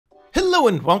Hello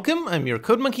and welcome, I'm your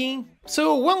Code Monkey.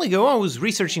 So a while ago I was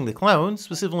researching the cloud,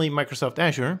 specifically Microsoft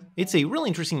Azure. It's a really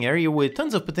interesting area with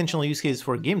tons of potential use cases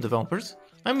for game developers.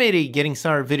 I made a getting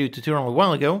started video tutorial a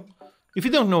while ago. If you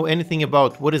don't know anything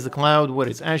about what is the cloud, what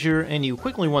is Azure, and you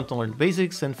quickly want to learn the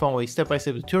basics and follow a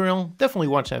step-by-step tutorial, definitely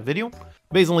watch that video.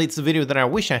 Basically it's the video that I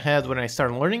wish I had when I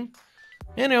started learning.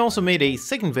 And I also made a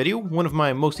second video, one of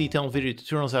my most detailed video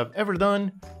tutorials I've ever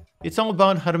done. It's all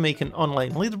about how to make an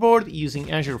online leaderboard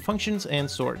using Azure Functions and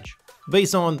Storage.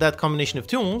 Based on that combination of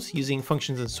tools, using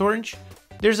Functions and Storage,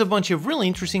 there's a bunch of really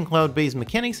interesting cloud-based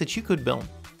mechanics that you could build.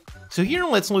 So here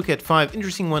let's look at 5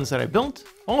 interesting ones that I built.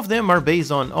 All of them are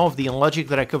based on all of the logic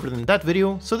that I covered in that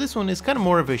video, so this one is kind of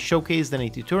more of a showcase than a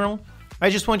tutorial.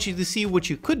 I just want you to see what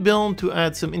you could build to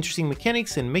add some interesting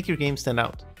mechanics and make your game stand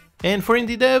out. And for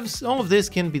indie devs, all of this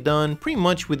can be done pretty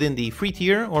much within the free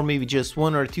tier, or maybe just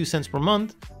 1 or 2 cents per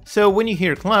month. So when you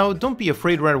hear cloud, don't be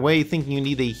afraid right away thinking you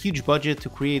need a huge budget to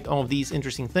create all of these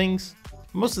interesting things.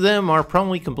 Most of them are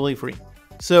probably completely free.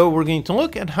 So we're going to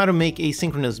look at how to make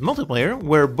asynchronous multiplayer,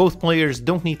 where both players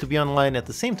don't need to be online at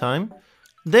the same time.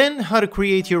 Then how to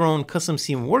create your own custom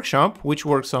scene workshop, which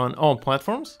works on all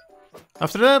platforms.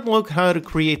 After that, look how to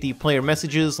create the player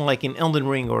messages like in Elden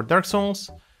Ring or Dark Souls.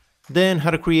 Then how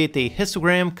to create a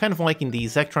histogram, kind of like in the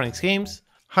Zachtronics games.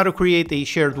 How to create a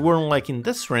shared world like in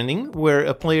Death Stranding, where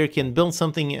a player can build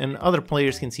something and other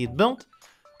players can see it built.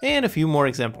 And a few more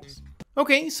examples.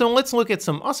 Okay, so let's look at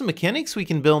some awesome mechanics we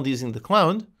can build using the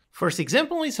cloud. First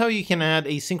example is how you can add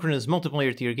asynchronous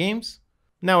multiplayer to your games.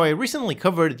 Now I recently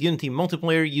covered Unity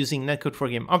multiplayer using netcode for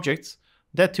game objects.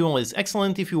 That tool is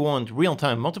excellent if you want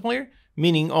real-time multiplayer,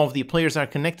 meaning all of the players are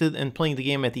connected and playing the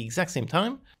game at the exact same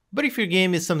time. But if your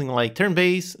game is something like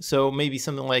turn-based, so maybe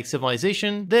something like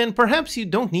Civilization, then perhaps you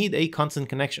don't need a constant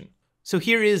connection. So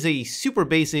here is a super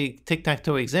basic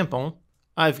tic-tac-toe example.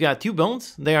 I've got 2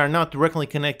 builds, they are not directly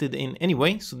connected in any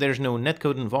way, so there's no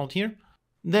netcode involved here.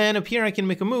 Then up here I can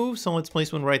make a move, so let's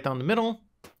place one right down the middle.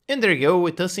 And there you go,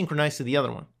 it does synchronize to the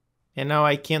other one. And now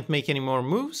I can't make any more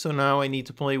moves, so now I need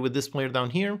to play with this player down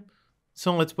here.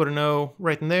 So let's put a no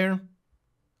right in there.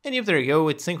 And yep, there you go,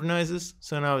 it synchronizes.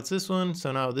 So now it's this one,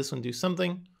 so now this one do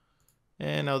something.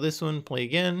 And now this one, play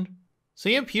again. So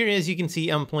yep, here as you can see,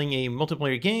 I'm playing a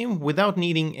multiplayer game without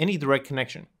needing any direct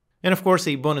connection. And of course,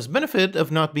 a bonus benefit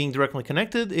of not being directly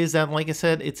connected is that, like I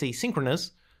said, it's asynchronous.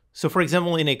 So for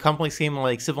example, in a complex game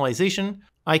like Civilization,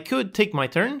 I could take my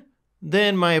turn,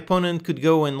 then my opponent could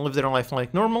go and live their life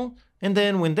like normal, and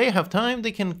then when they have time,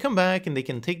 they can come back and they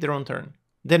can take their own turn.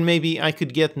 Then maybe I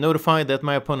could get notified that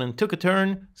my opponent took a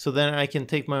turn, so then I can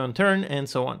take my own turn, and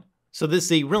so on. So this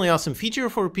is a really awesome feature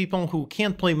for people who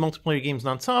can't play multiplayer games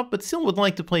non-stop, but still would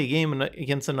like to play a game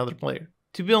against another player.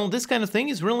 To build this kind of thing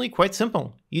is really quite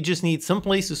simple. You just need some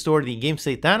place to store the game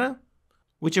state data,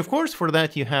 which of course for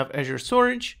that you have Azure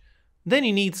Storage. Then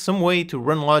you need some way to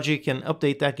run logic and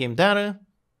update that game data,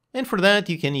 and for that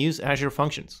you can use Azure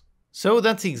Functions. So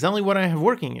that's exactly what I have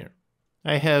working here.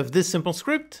 I have this simple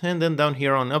script, and then down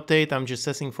here on update I'm just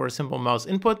testing for a simple mouse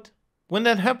input. When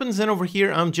that happens, then over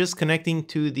here I'm just connecting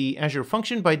to the Azure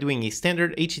function by doing a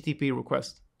standard HTTP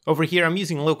request. Over here I'm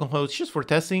using localhost just for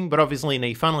testing, but obviously in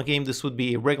a final game this would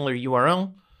be a regular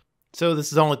URL. So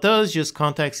this is all it does, just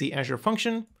contacts the Azure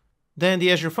function. Then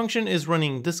the Azure function is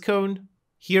running this code.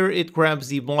 Here it grabs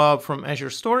the blob from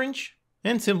Azure Storage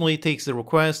and simply takes the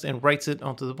request and writes it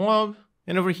onto the blob.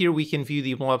 And over here we can view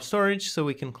the blob storage, so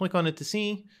we can click on it to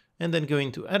see, and then go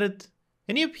into edit.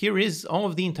 And yep, here is all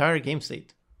of the entire game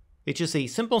state. It's just a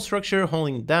simple structure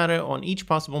holding data on each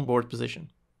possible board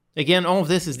position. Again, all of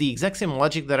this is the exact same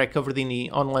logic that I covered in the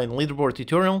Online Leaderboard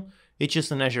tutorial. It's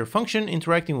just an Azure function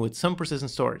interacting with some persistent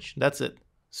storage. That's it.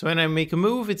 So when I make a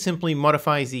move, it simply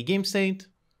modifies the game state.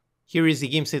 Here is the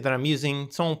game state that I'm using.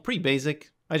 It's all pretty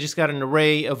basic. I just got an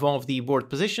array of all of the board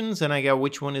positions, and I got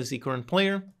which one is the current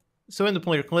player. So when the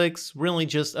player clicks, really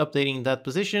just updating that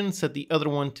position, set the other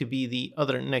one to be the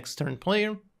other next turn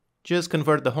player. Just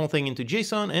convert the whole thing into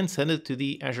JSON and send it to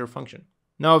the Azure function.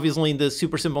 Now obviously in this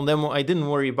super simple demo, I didn't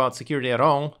worry about security at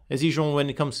all. As usual when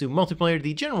it comes to multiplayer,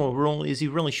 the general rule is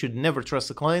you really should never trust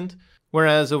the client.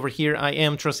 Whereas over here I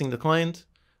am trusting the client.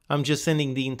 I'm just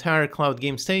sending the entire cloud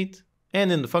game state.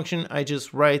 And in the function, I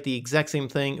just write the exact same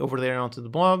thing over there onto the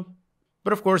blob.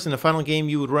 But of course, in the final game,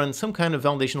 you would run some kind of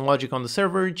validation logic on the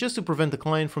server just to prevent the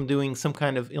client from doing some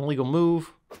kind of illegal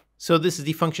move. So this is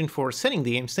the function for setting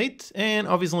the game state, and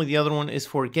obviously the other one is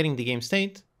for getting the game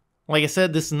state. Like I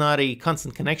said, this is not a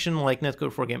constant connection like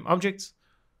netcode for game objects.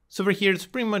 So over here, it's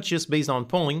pretty much just based on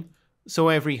polling. So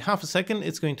every half a second,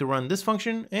 it's going to run this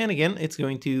function, and again, it's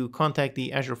going to contact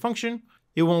the Azure function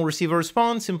It will receive a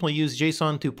response, simply use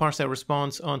JSON to parse that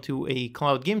response onto a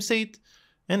cloud game state,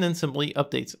 and then simply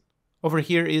updates it. Over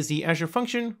here is the Azure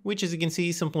function, which as you can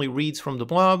see simply reads from the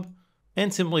blob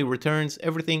and simply returns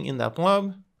everything in that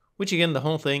blob, which again the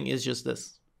whole thing is just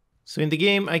this. So in the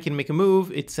game I can make a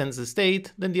move, it sends the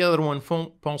state, then the other one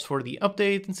calls for the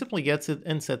update and simply gets it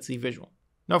and sets the visual.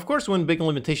 Now of course one big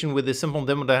limitation with this simple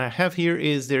demo that I have here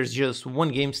is there's just one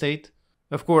game state.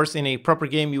 Of course in a proper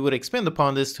game you would expand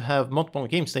upon this to have multiple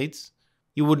game states.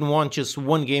 You wouldn't want just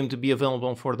one game to be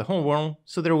available for the whole world,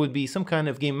 so there would be some kind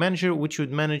of game manager which would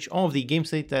manage all of the game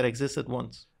state that exists at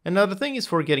once. Another thing is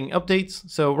for getting updates,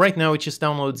 so right now it just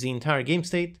downloads the entire game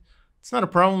state. It's not a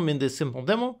problem in this simple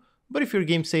demo, but if your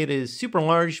game state is super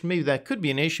large, maybe that could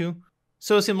be an issue.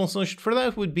 So a simple solution for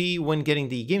that would be when getting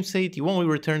the game state, you only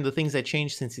return the things that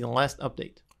changed since the last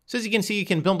update. So as you can see, you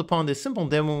can build upon this simple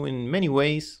demo in many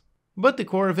ways. But the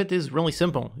core of it is really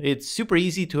simple. It's super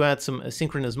easy to add some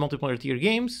asynchronous multiplayer to your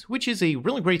games, which is a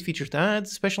really great feature to add,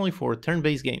 especially for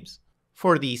turn-based games.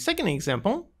 For the second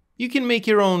example, you can make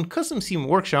your own custom Steam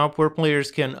workshop where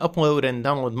players can upload and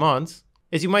download mods.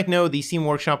 As you might know, the Steam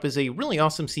Workshop is a really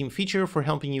awesome Steam feature for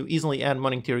helping you easily add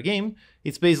modding to your game.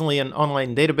 It's basically an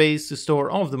online database to store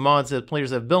all of the mods that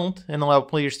players have built and allow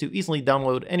players to easily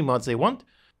download any mods they want.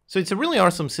 So it's a really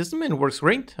awesome system and works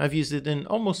great. I've used it in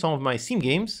almost all of my Steam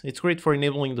games. It's great for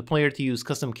enabling the player to use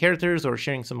custom characters or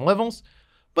sharing some levels.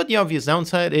 But the obvious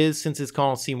downside is, since it's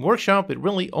called Steam Workshop, it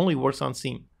really only works on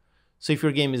Steam. So if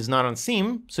your game is not on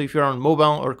Steam, so if you're on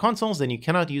mobile or consoles, then you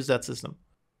cannot use that system.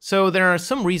 So there are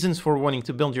some reasons for wanting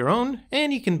to build your own,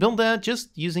 and you can build that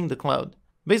just using the cloud.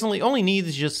 Basically all you need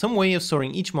is just some way of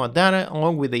storing each mod data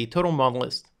along with a total mod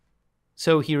list.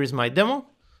 So here is my demo.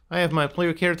 I have my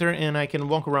player character and I can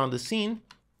walk around the scene.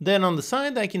 Then on the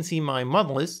side I can see my mod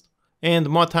list, and the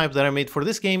mod type that I made for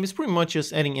this game is pretty much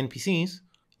just adding NPCs.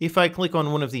 If I click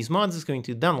on one of these mods, it's going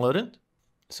to download it.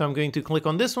 So I'm going to click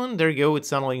on this one, there you go, it's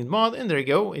downloading the mod, and there you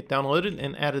go, it downloaded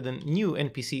and added a new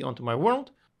NPC onto my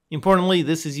world. Importantly,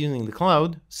 this is using the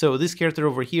cloud, so this character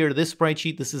over here, this sprite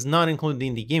sheet, this is not included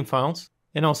in the game files.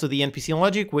 And also the NPC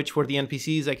logic, which for the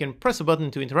NPCs I can press a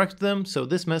button to interact with them, so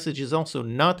this message is also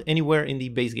not anywhere in the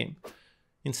base game.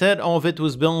 Instead, all of it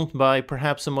was built by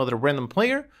perhaps some other random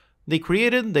player. They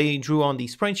created, they drew on the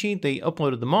sprite sheet, they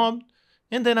uploaded the mod,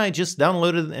 and then I just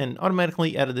downloaded and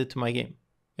automatically added it to my game.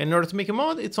 And in order to make a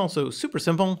mod, it's also super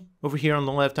simple. Over here on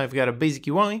the left I've got a basic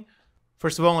UI.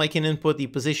 First of all, I can input the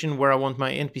position where I want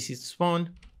my NPCs to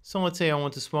spawn. So let's say I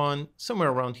want to spawn somewhere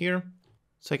around here.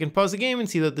 So I can pause the game and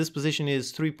see that this position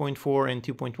is 3.4 and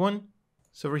 2.1.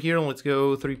 So over here, let's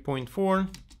go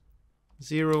 3.4,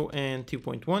 0, and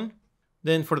 2.1.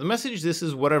 Then for the message, this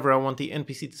is whatever I want the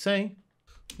NPC to say.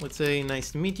 Let's say,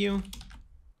 nice to meet you.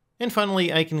 And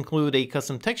finally, I can include a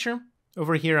custom texture.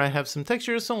 Over here, I have some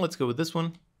textures, so let's go with this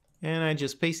one. And I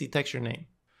just paste the texture name.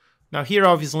 Now here,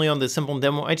 obviously on this simple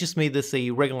demo, I just made this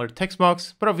a regular text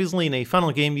box, but obviously in a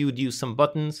final game, you would use some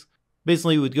buttons.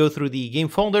 Basically, you would go through the game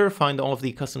folder, find all of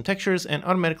the custom textures, and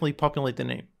automatically populate the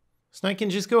name. So now I can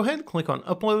just go ahead, click on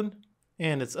upload,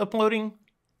 and it's uploading.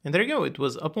 And there you go, it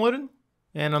was uploaded.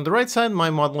 And on the right side, my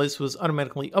mod list was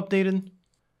automatically updated.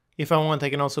 If I want, I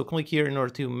can also click here in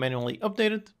order to manually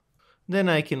update it. Then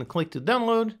I can click to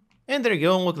download. And there you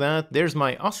go, look at that. There's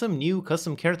my awesome new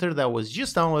custom character that was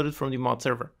just downloaded from the mod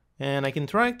server. And I can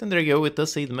interact, and there you go, it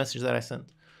does say the message that I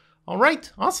sent.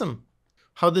 Alright, awesome.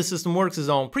 How this system works is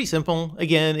all pretty simple.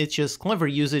 Again, it's just clever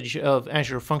usage of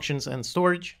Azure Functions and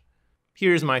Storage.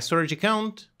 Here's my storage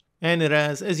account, and it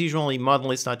has, as usual, a mod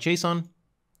list.json.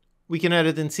 We can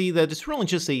edit and see that it's really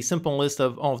just a simple list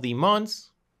of all of the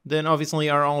mods. Then obviously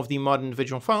are all of the mod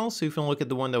individual files, so if you look at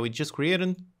the one that we just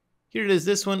created, here it is,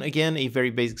 this one, again, a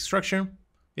very basic structure.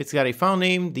 It's got a file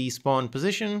name, the spawn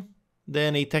position,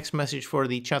 then a text message for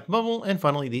the chat bubble, and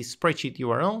finally the spreadsheet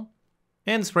URL.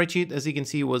 And the spreadsheet, as you can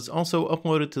see, was also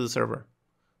uploaded to the server.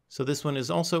 So this one is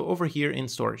also over here in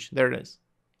storage. There it is.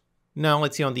 Now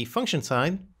let's see on the function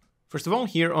side. First of all,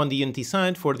 here on the Unity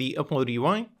side for the upload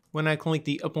UI, when I click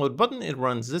the upload button, it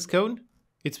runs this code.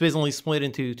 It's basically split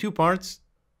into two parts.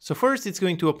 So first, it's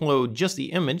going to upload just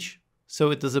the image.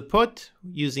 So it does a put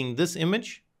using this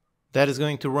image. That is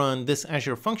going to run this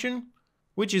Azure function,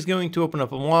 which is going to open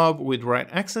up a blob with write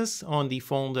access on the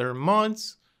folder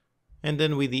mods, and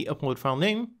then with the upload file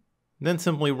name, then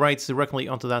simply writes directly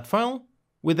onto that file.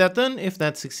 With that done, if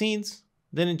that succeeds,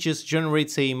 then it just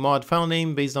generates a mod file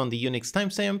name based on the Unix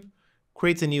timestamp,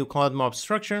 creates a new cloud mob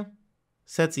structure,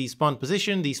 sets the spawn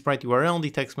position, the sprite URL,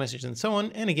 the text message, and so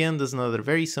on, and again does another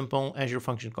very simple Azure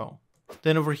function call.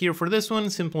 Then over here for this one,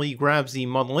 simply grabs the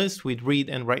mod list with read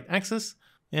and write access,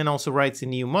 and also writes a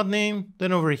new mod name.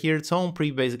 Then over here it's all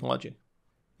pretty basic logic.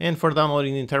 And for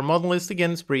downloading the entire mod list,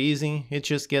 again, it's pretty easy. It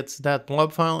just gets that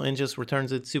blob file and just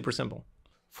returns it super simple.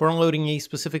 For unloading a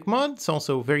specific mod, it's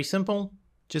also very simple.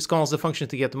 Just calls the function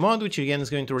to get the mod, which again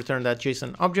is going to return that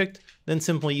JSON object. Then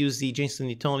simply use the JSON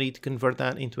utility to convert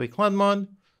that into a cloud mod.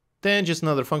 Then just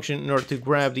another function in order to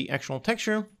grab the actual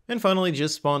texture. And finally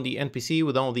just spawn the NPC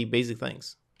with all the basic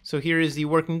things. So here is the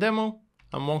working demo.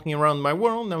 I'm walking around my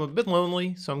world and I'm a bit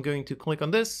lonely, so I'm going to click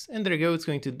on this, and there you go, it's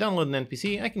going to download an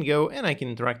NPC. I can go and I can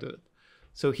interact with it.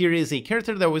 So here is a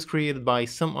character that was created by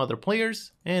some other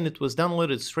players, and it was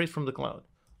downloaded straight from the cloud.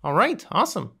 Alright,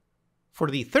 awesome!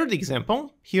 For the third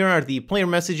example, here are the player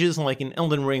messages like in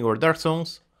Elden Ring or Dark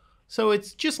Souls. So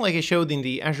it's just like I showed in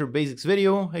the Azure Basics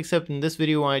video, except in this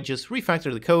video I just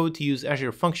refactored the code to use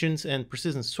Azure Functions and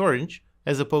Persistent Storage,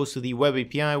 as opposed to the Web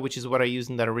API, which is what I used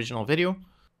in that original video.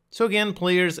 So again,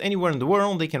 players anywhere in the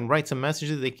world, they can write some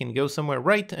messages, they can go somewhere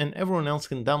write, and everyone else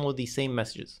can download these same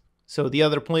messages. So the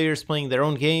other players playing their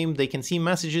own game, they can see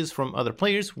messages from other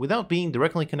players without being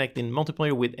directly connected in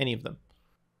multiplayer with any of them.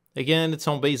 Again, it's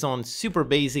all based on super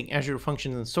basic Azure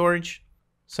Functions and Storage.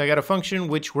 So I got a function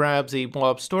which grabs a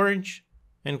blob storage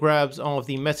and grabs all of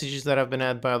the messages that have been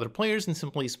added by other players and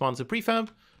simply spawns a prefab.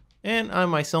 And I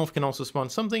myself can also spawn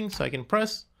something, so I can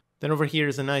press. Then over here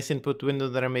is a nice input window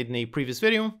that I made in a previous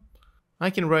video.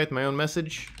 I can write my own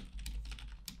message.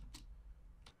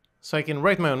 So I can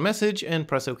write my own message and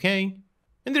press OK.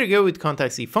 And there you go, it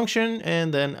contacts the function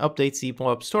and then updates the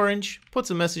blob storage,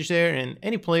 puts a message there, and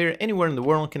any player anywhere in the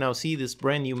world can now see this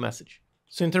brand new message.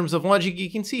 So in terms of logic, you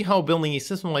can see how building a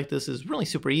system like this is really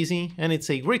super easy, and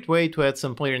it's a great way to add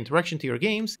some player interaction to your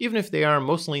games, even if they are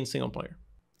mostly in single player.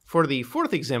 For the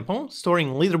fourth example, storing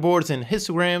leaderboards and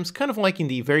histograms, kind of like in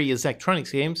the various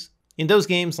Zachtronics games. In those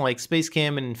games like Space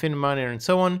Cam and Infinite Miner and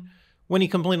so on, when you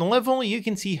complete a level, you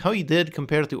can see how you did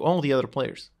compared to all the other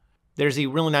players. There's a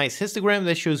really nice histogram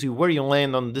that shows you where you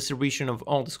land on the distribution of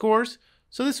all the scores,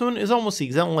 so this one is almost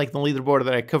exactly like the leaderboard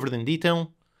that I covered in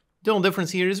detail. The only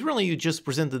difference here is really you just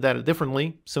present the data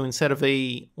differently, so instead of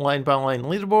a line-by-line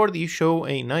leaderboard, you show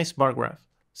a nice bar graph.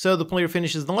 So the player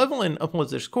finishes the level and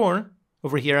uploads their score.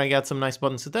 Over here I got some nice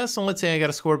buttons to test, so let's say I got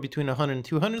a score between 100 and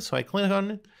 200, so I click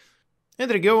on it. And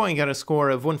there you go, I got a score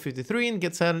of 153 and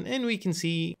gets added, and we can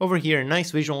see over here a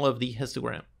nice visual of the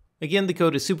histogram. Again, the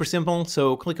code is super simple,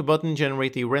 so click a button,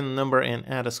 generate a random number, and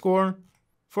add a score.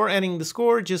 For adding the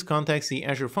score, just contacts the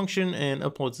Azure function and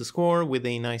uploads the score with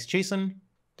a nice JSON.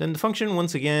 Then the function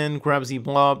once again grabs the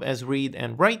blob as read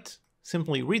and write,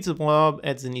 simply reads the blob,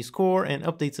 adds a new score, and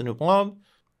updates a new blob.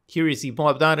 Here is the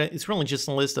blob data, it's really just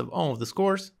a list of all of the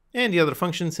scores, and the other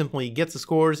function simply gets the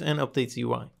scores and updates the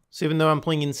UI. So even though I'm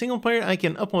playing in single player, I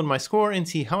can upload my score and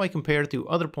see how I compare to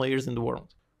other players in the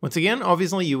world. Once again,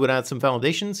 obviously you would add some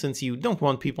validation since you don't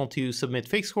want people to submit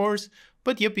fake scores,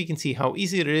 but yep, you can see how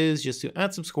easy it is just to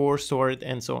add some scores, store it,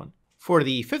 and so on. For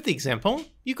the fifth example,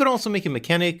 you could also make a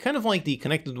mechanic kind of like the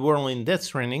connected world in Death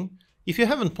Stranding. If you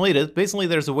haven't played it, basically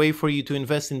there's a way for you to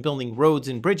invest in building roads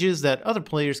and bridges that other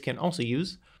players can also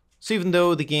use. So even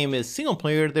though the game is single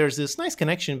player, there's this nice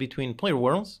connection between player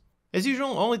worlds. As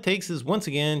usual, all it takes is once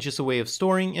again just a way of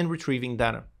storing and retrieving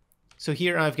data. So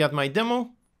here I've got my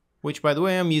demo, which by the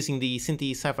way I'm using the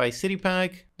Cinti Sci-Fi City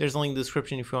pack. There's a link in the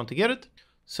description if you want to get it.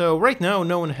 So right now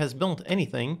no one has built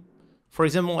anything. For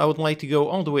example, I would like to go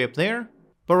all the way up there,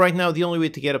 but right now the only way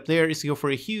to get up there is to go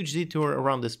for a huge detour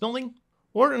around this building.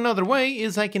 Or another way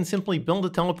is I can simply build a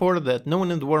teleporter that no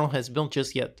one in the world has built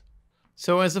just yet.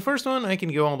 So as the first one, I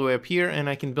can go all the way up here and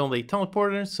I can build a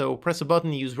teleporter, so press a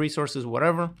button, use resources,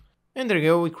 whatever. And there you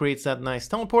go, it creates that nice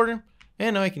teleporter.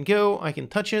 And now I can go, I can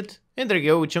touch it, and there you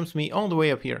go, it jumps me all the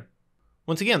way up here.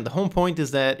 Once again, the whole point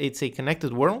is that it's a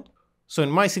connected world. So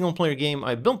in my single player game,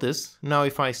 I built this. Now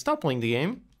if I stop playing the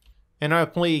game, and I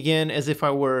play again as if I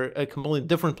were a completely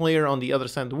different player on the other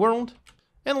side of the world,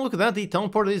 and look at that, the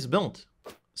teleporter is built.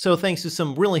 So thanks to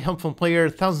some really helpful player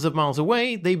thousands of miles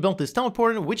away, they built this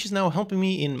teleporter, which is now helping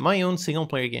me in my own single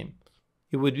player game.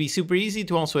 It would be super easy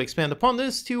to also expand upon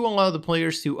this to allow the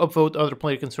players to upvote other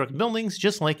player constructed buildings,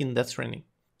 just like in Death Stranding.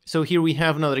 So here we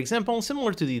have another example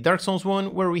similar to the Dark Souls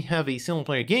one, where we have a single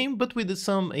player game, but with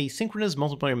some asynchronous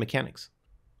multiplayer mechanics.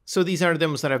 So these are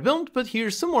demos that I've built, but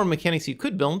here's some more mechanics you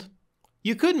could build.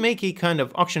 You could make a kind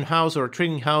of auction house or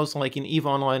trading house like in EVE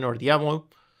Online or Diablo.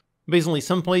 Basically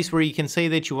some place where you can say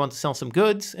that you want to sell some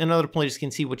goods and other players can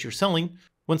see what you're selling.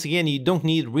 Once again, you don't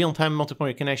need real-time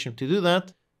multiplayer connection to do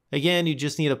that. Again, you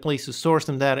just need a place to store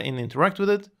some data and interact with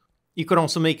it. You could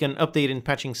also make an update and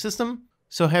patching system.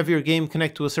 So have your game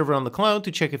connect to a server on the cloud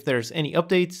to check if there's any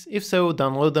updates. If so,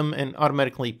 download them and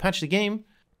automatically patch the game.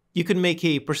 You could make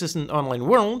a persistent online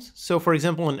world, so for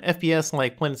example an FPS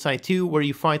like PlanetSide 2 where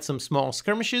you fight some small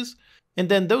skirmishes, and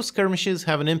then those skirmishes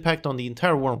have an impact on the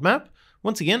entire world map.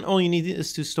 Once again, all you need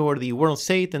is to store the world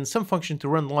state and some function to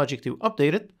run logic to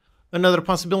update it. Another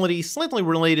possibility slightly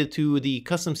related to the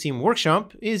custom Steam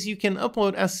workshop is you can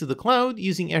upload assets to the cloud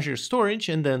using Azure Storage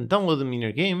and then download them in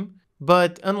your game.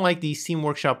 But unlike the Steam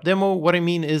Workshop demo, what I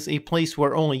mean is a place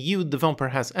where only you, developer,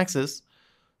 has access.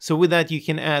 So with that, you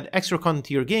can add extra content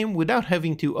to your game without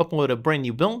having to upload a brand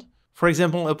new build. For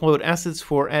example, upload assets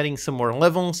for adding some more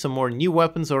levels, some more new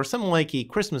weapons, or something like a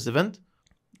Christmas event.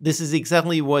 This is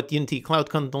exactly what Unity Cloud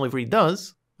Content Delivery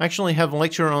does. I actually have a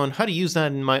lecture on how to use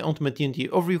that in my Ultimate Unity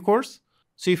Overview course.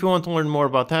 So if you want to learn more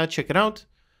about that, check it out.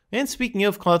 And speaking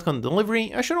of Cloud Content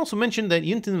Delivery, I should also mention that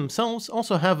Unity themselves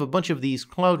also have a bunch of these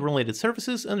cloud-related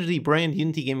services under the brand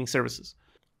Unity Gaming Services.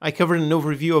 I covered an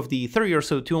overview of the 30 or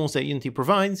so tools that Unity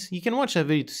provides. You can watch that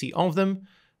video to see all of them.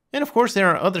 And of course there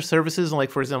are other services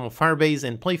like for example Firebase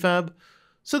and PlayFab.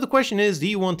 So the question is, do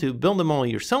you want to build them all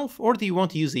yourself or do you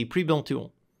want to use a pre-built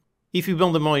tool? If you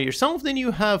build them all yourself, then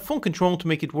you have full control to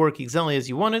make it work exactly as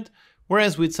you want it,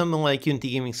 whereas with something like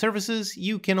Unity Gaming Services,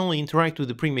 you can only interact with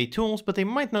the pre-made tools, but they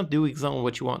might not do exactly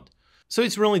what you want. So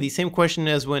it's really the same question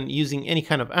as when using any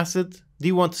kind of asset. Do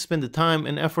you want to spend the time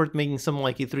and effort making something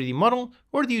like a 3D model,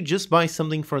 or do you just buy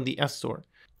something from the App Store?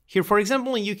 Here, for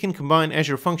example, you can combine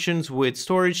Azure Functions with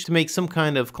storage to make some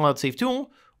kind of cloud-safe tool,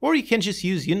 or you can just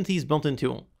use Unity's built-in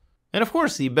tool. And of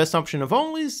course, the best option of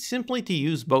all is simply to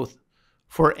use both.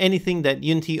 For anything that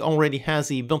Unity already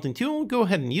has a built-in tool, go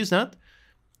ahead and use that.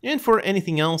 And for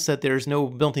anything else that there's no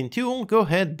built-in tool, go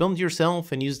ahead, build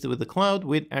yourself and use it with the cloud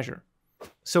with Azure.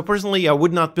 So personally, I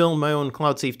would not build my own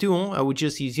cloud-safe tool, I would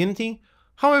just use Unity.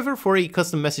 However, for a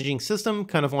custom messaging system,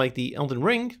 kind of like the Elden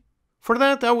Ring, for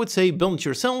that I would say build it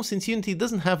yourself since Unity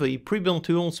doesn't have a pre-built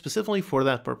tool specifically for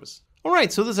that purpose.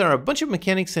 Alright, so those are a bunch of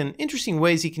mechanics and interesting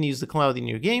ways you can use the cloud in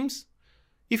your games.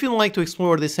 If you'd like to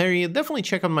explore this area, definitely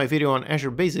check out my video on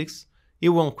Azure Basics. It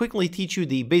will quickly teach you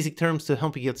the basic terms to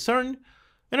help you get started.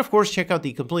 And of course, check out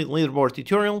the complete leaderboard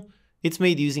tutorial. It's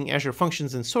made using Azure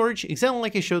Functions and Storage, exactly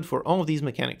like I showed for all of these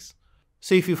mechanics.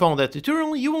 So if you follow that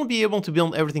tutorial, you will be able to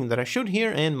build everything that I showed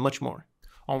here and much more.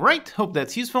 Alright, hope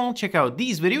that's useful. Check out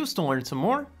these videos to learn some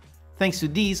more. Thanks to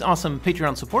these awesome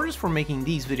Patreon supporters for making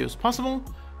these videos possible.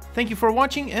 Thank you for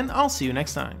watching, and I'll see you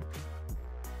next time.